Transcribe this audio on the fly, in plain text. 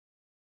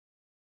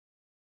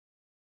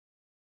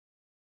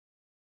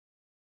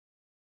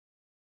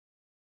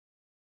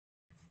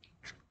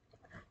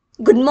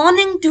Good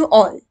morning to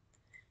all.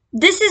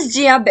 This is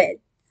Jia Bed,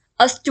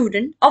 a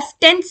student of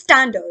 10th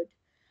standard,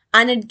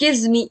 and it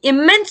gives me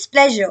immense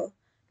pleasure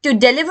to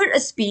deliver a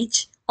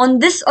speech on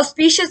this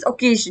auspicious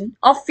occasion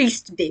of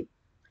Feast Day.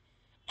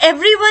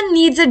 Everyone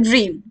needs a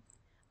dream,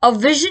 a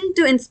vision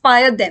to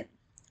inspire them.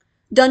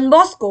 Don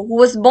Bosco, who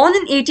was born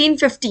in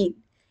 1815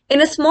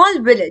 in a small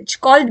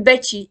village called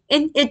Becci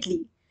in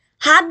Italy,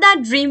 had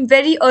that dream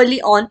very early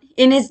on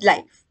in his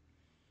life.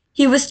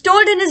 He was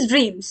told in his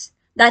dreams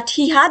that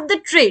he had the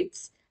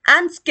traits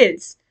and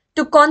skills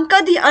to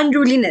conquer the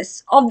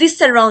unruliness of the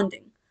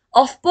surrounding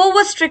of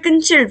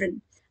poverty-stricken children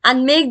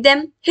and make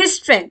them his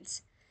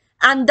friends,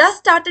 and thus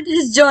started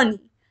his journey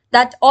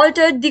that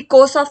altered the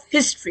course of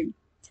history.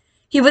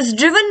 He was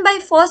driven by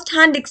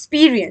first-hand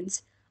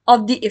experience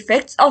of the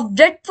effects of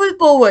dreadful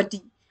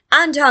poverty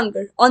and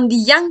hunger on the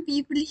young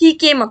people he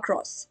came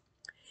across.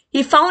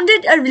 He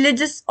founded a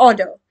religious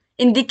order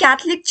in the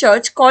Catholic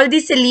Church called the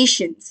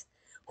Salesians,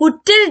 who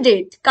till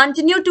date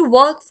continue to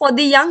work for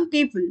the young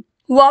people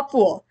who are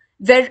poor,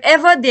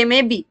 wherever they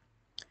may be.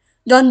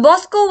 Don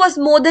Bosco was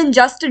more than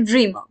just a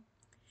dreamer.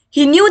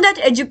 He knew that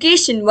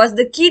education was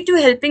the key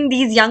to helping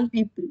these young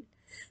people.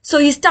 So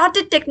he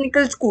started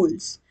technical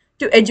schools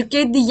to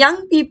educate the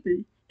young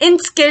people in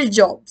skilled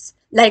jobs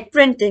like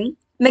printing,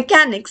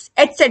 mechanics,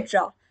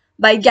 etc.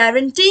 by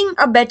guaranteeing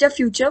a better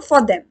future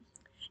for them.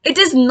 It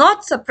is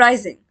not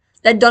surprising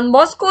that Don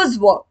Bosco's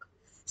work,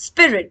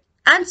 spirit,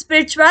 and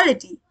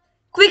spirituality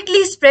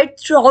quickly spread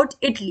throughout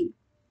Italy,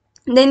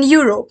 then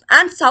Europe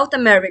and South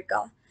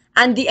America,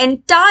 and the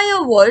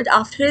entire world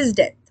after his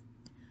death.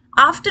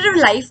 After a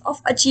life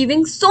of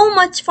achieving so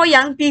much for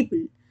young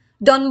people,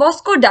 Don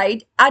Bosco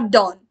died at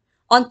dawn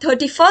on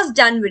 31st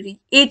January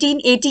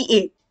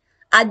 1888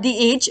 at the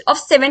age of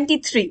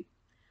 73.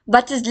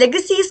 But his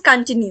legacies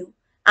continue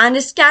and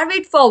is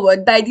carried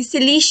forward by the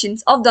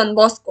Salesians of Don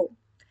Bosco.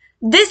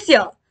 This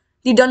year,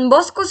 the Don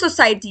Bosco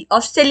Society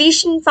of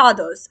Salesian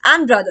Fathers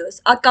and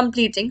Brothers are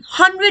completing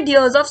 100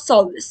 years of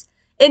service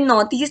in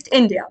Northeast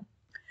India.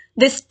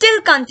 They still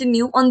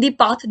continue on the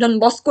path Don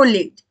Bosco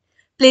laid,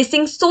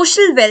 placing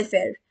social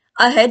welfare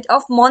ahead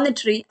of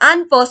monetary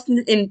and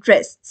personal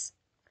interests.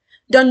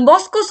 Don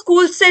Bosco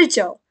School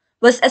Silchar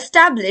was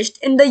established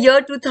in the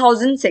year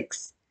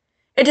 2006.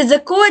 It is a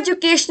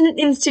co-educational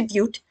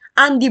institute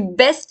and the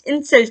best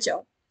in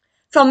Silchar.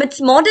 From its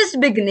modest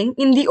beginning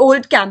in the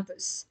old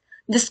campus,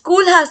 the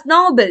school has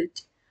now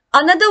built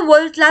another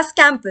world-class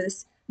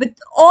campus with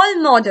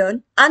all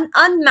modern and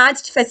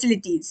unmatched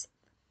facilities,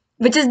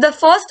 which is the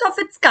first of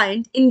its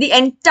kind in the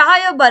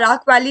entire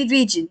Barak Valley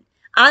region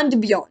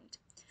and beyond,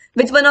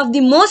 with one of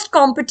the most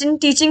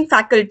competent teaching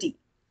faculty.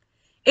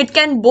 It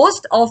can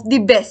boast of the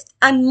best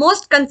and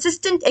most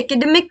consistent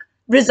academic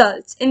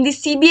results in the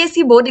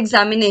CBSE board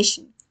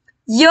examination,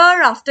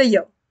 year after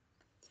year.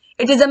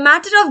 It is a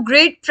matter of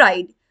great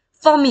pride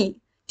for me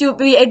to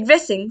be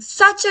addressing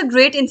such a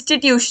great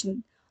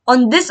institution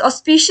on this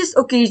auspicious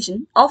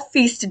occasion of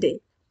Feast Day.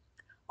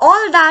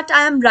 All that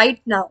I am right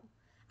now,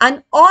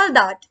 and all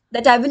that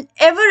I will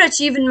ever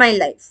achieve in my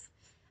life,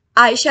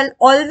 I shall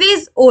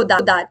always owe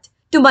that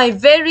to my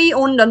very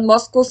own Don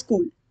Bosco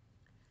School.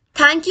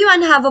 Thank you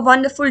and have a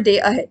wonderful day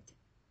ahead.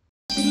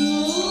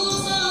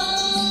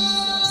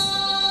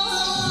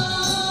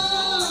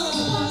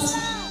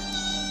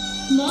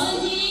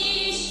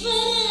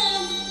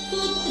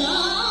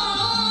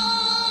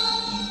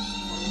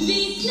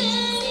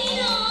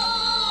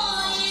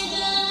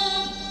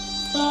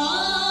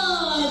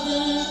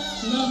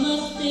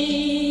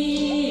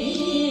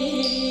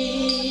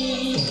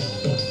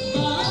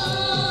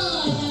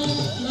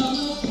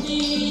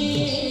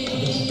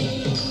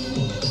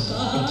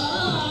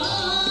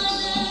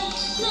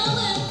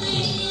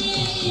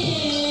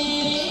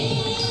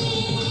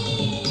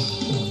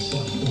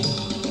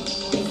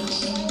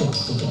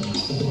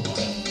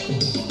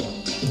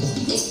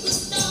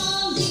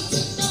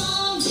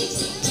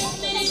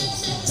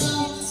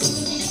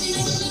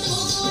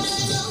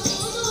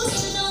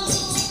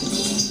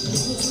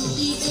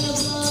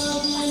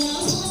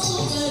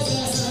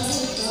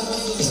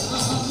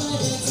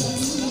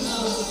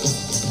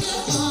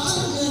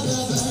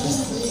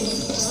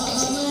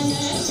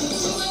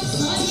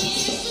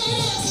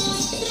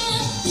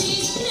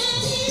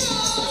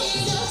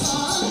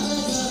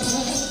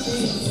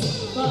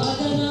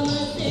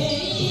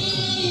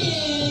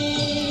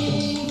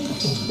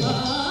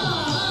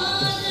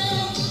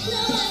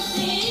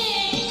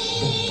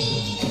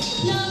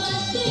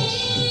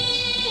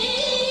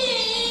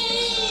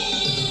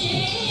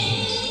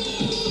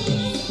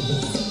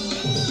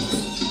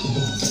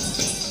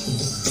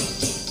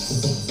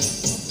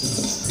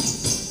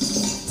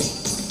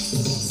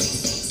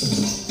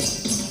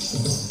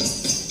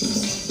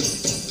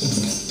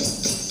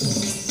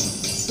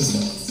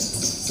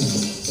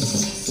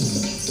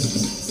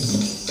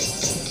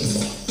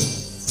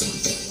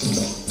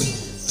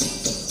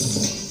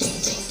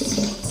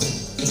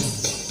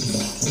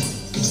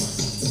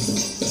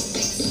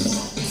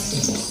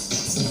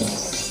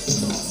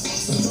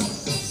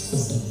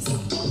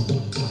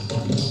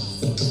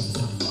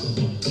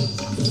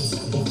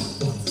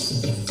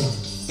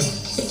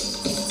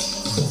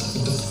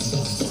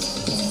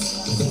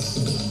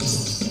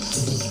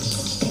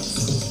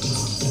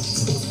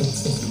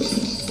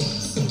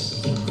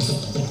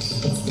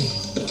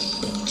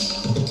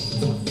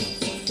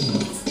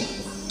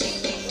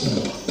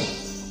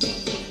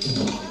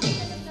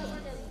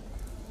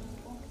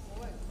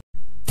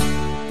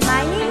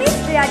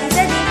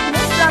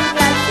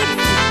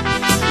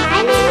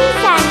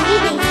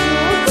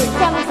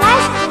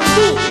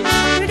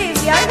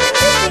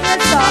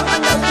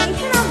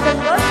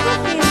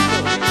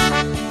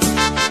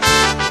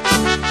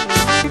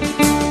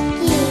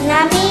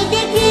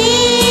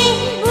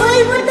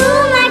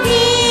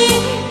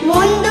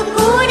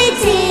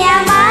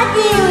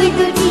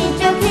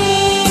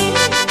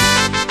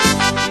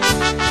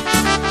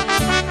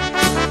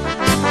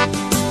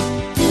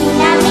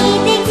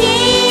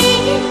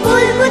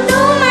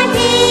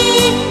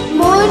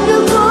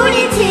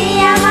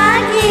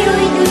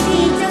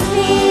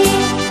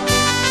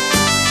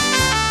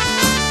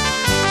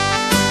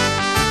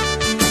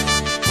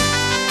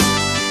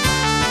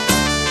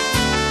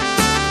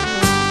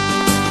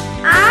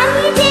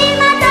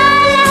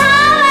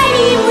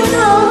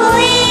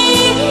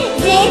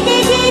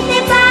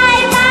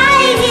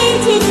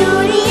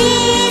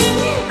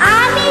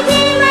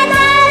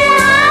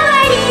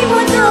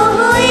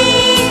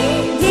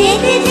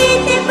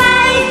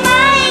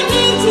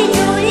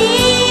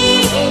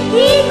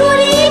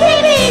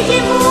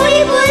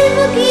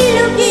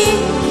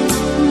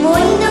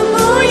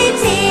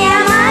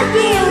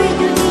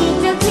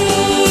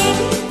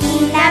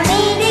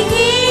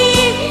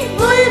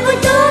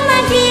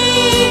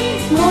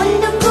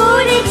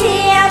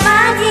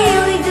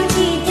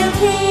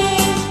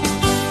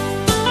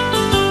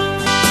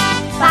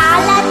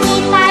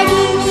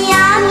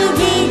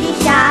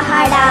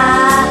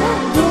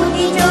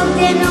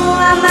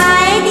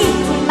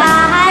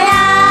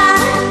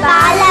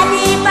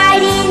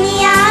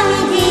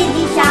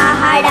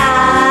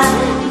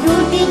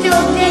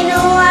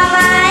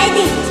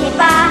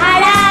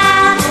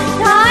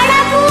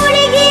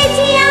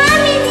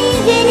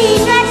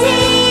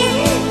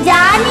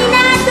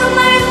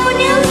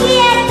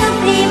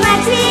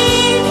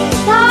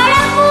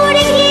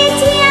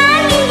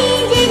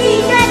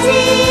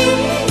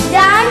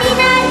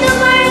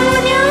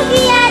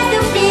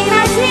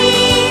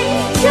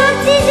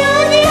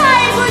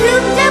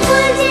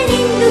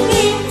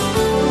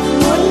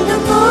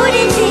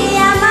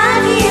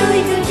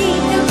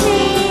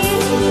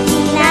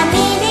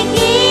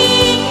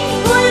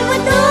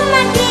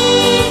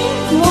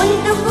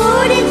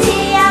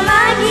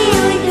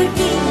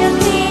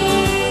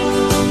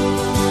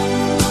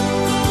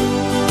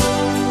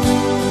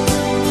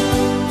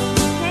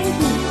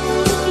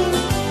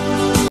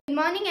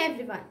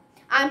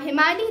 I'm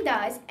Himani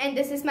Das, and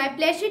this is my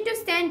pleasure to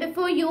stand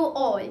before you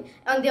all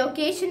on the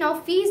occasion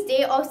of Feast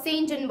Day of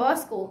Saint John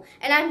Bosco,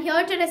 and I'm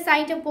here to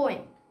recite a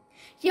poem.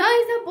 Here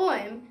is a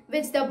poem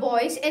which the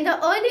boys in the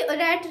early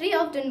oratory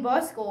of Don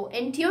Bosco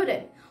in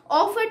Turin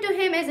offered to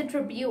him as a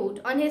tribute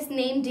on his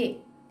name day.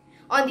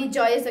 On the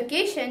joyous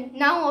occasion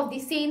now of the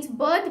saint's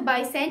birth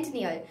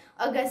bicentennial,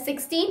 August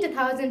 16,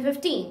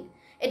 2015,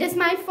 it is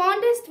my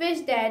fondest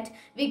wish that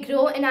we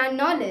grow in our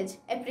knowledge,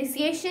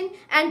 appreciation,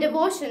 and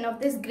devotion of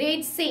this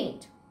great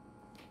saint.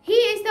 He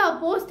is the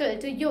apostle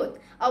to youth,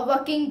 a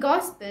working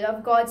gospel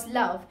of God's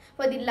love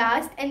for the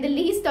last and the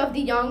least of the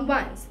young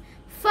ones.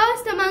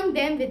 First among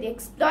them were the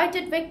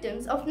exploited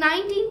victims of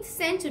 19th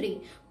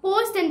century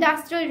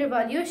post-industrial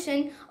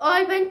revolution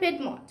urban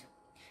Piedmont.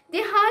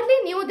 They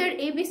hardly knew their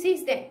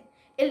ABCs then,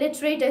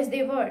 illiterate as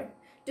they were.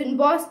 Don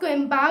Bosco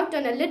embarked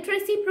on a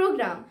literacy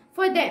program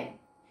for them.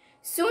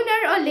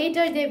 Sooner or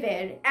later they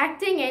were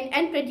acting in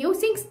and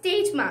producing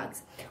stage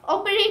marks,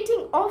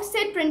 operating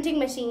offset printing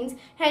machines,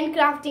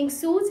 handcrafting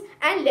suits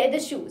and leather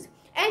shoes,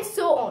 and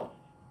so on.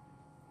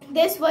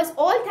 This was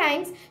all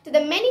thanks to the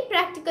many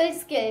practical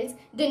skills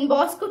Don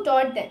Bosco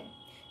taught them,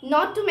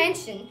 not to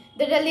mention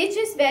the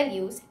religious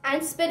values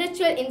and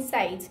spiritual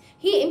insights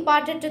he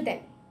imparted to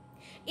them.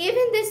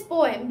 Even this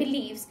poem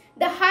believes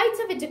the heights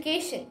of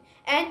education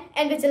and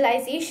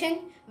evangelization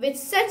which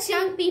such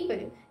young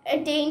people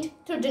attained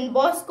through Don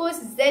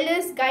Bosco's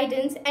zealous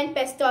guidance and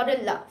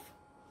pastoral love.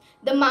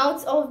 The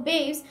mouths of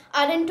babes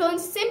are in turn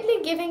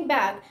simply giving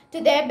back to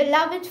their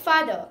beloved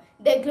father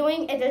their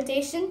glowing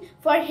exaltation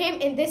for him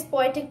in this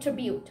poetic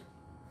tribute.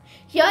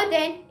 Here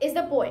then is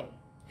the poem.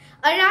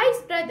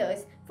 Arise,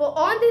 brothers, for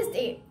on this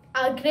day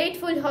our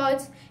grateful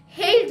hearts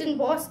hail Don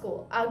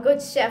Bosco, our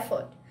good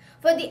shepherd.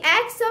 For the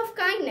acts of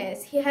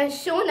kindness he has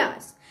shown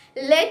us,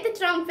 let the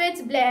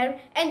trumpets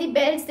blare and the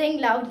bells ring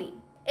loudly,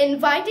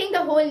 inviting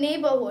the whole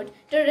neighborhood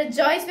to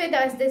rejoice with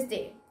us this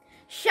day.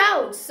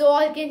 Shout so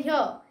all can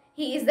hear,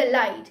 he is the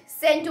light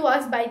sent to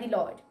us by the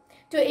Lord,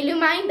 to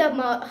illumine the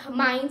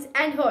minds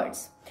and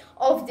hearts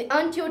of the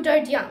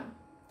untutored young.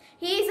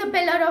 He is a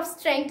pillar of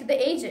strength to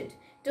the aged,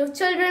 to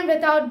children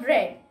without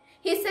bread.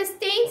 He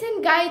sustains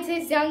and guides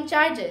his young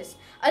charges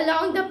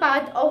along the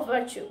path of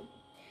virtue.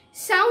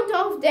 Sound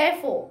off,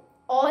 therefore,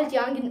 all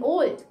young and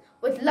old,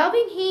 with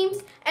loving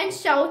hymns and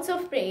shouts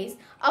of praise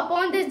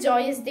upon this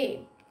joyous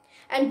day.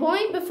 And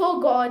bowing before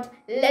God,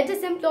 let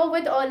us implore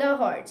with all our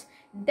hearts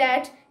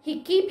that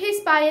he keep his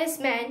pious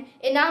man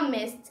in our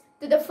midst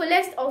to the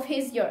fullest of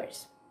his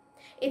years.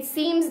 It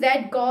seems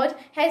that God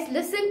has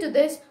listened to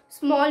this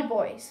small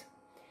voice.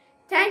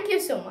 Thank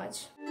you so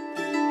much.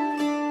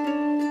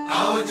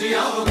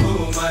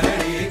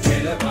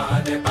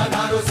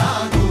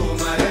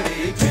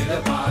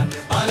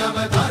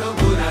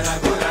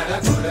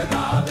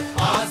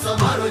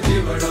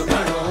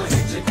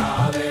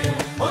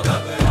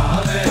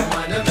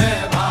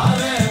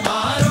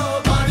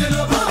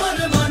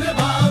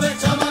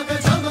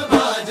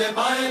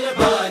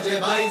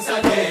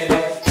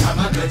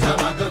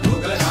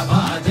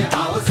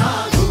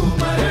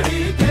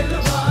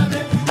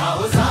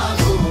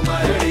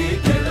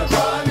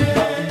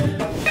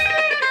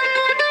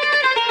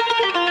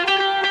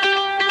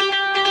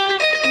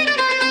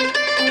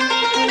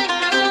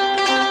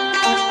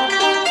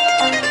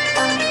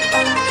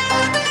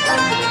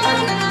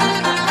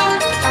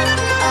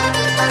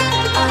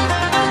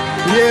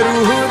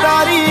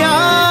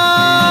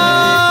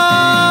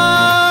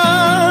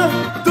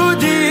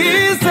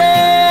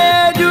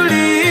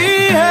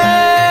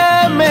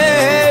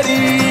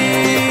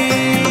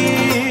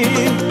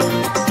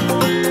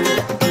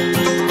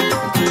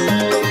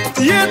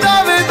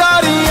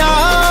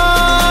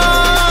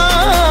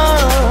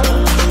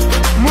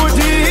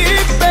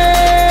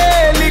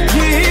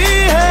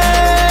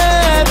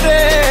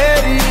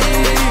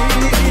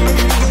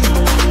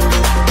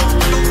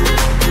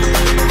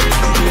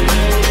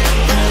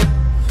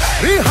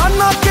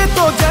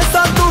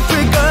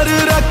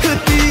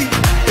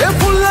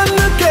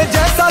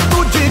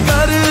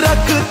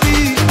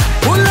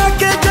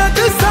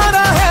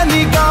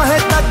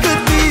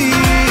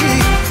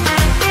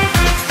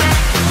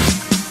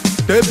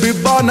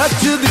 Biba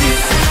नचदी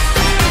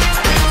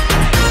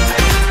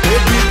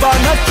Biba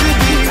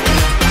नचदी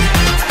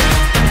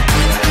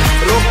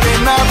रोके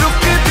ना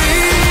रुकदी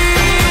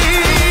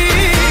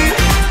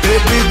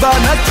बीबा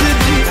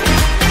नचदी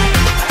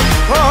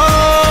हो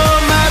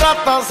मेरा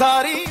ता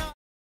सारी.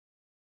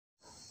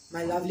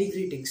 My lovely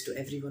greetings to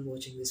everyone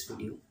watching this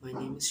video. My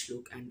name is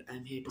Shlok and I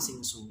am here to sing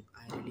a song.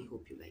 I really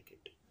hope you like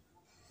it.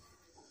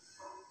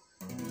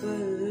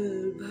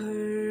 पल भर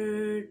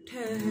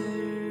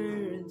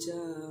ठहर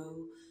जाओ,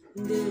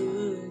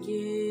 दिल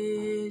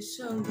ये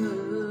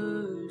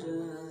संभल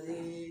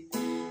जाए,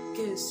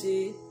 कैसे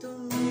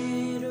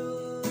तुम्हें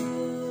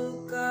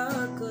रोका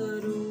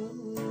करूं,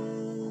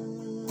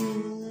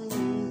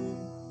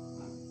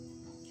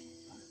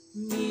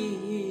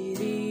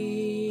 मेरी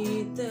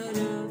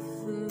तरफ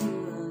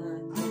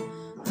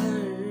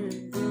हर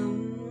गम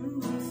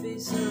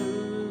फिसल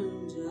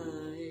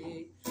जाए,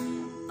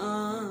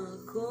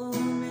 आँखों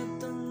में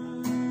तुम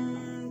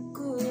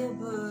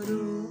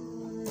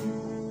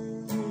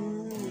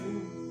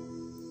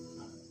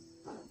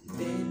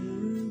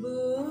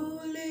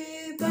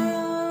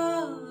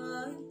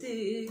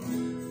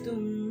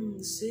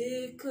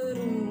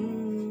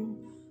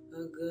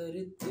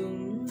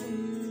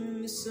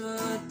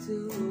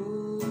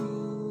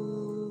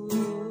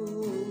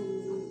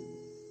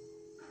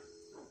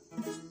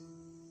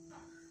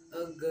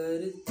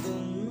अगर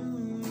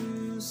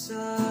तुम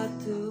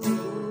साथ हो,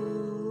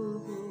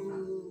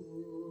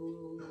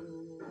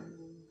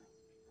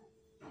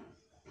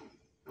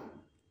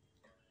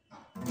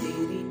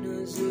 तेरी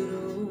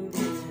नजरों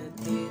में है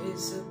तेरे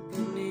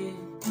सपने,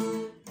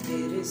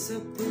 तेरे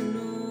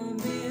सपनों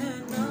में है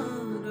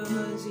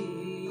नाराजी।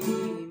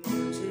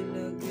 मुझे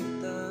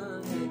लगता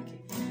है कि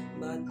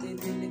बातें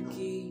दिल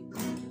की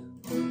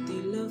होती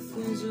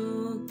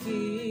लफ्जों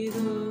की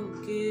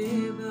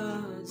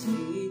धोखेबाजी।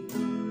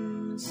 तुम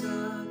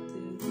साथ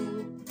हो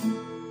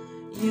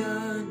या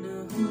न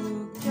हो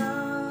क्या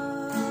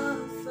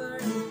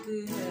फर्क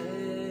है,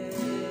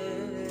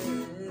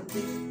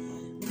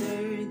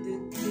 दर्द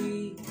की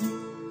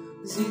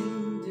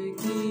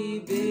जिंदगी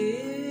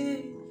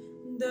बेदर्द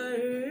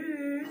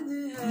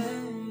है,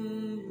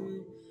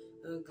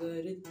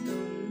 अगर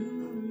तुम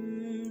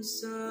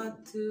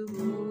साथ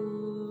हो।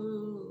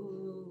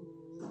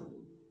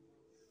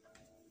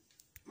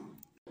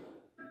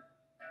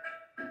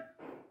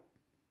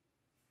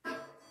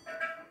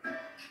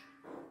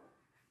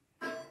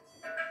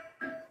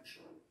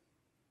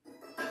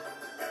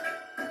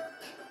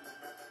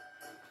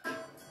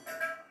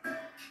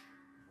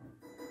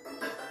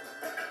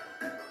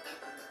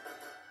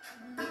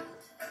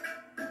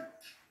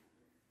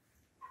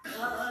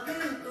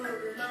 आगे तो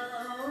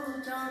बुलाओ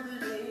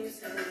चांदनी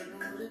से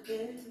नूर के,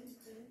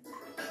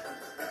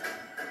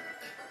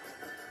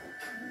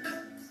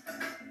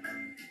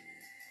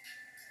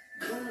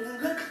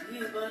 घूंघट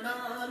ही बना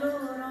लो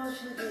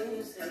रोशनी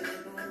से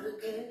नूर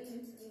के।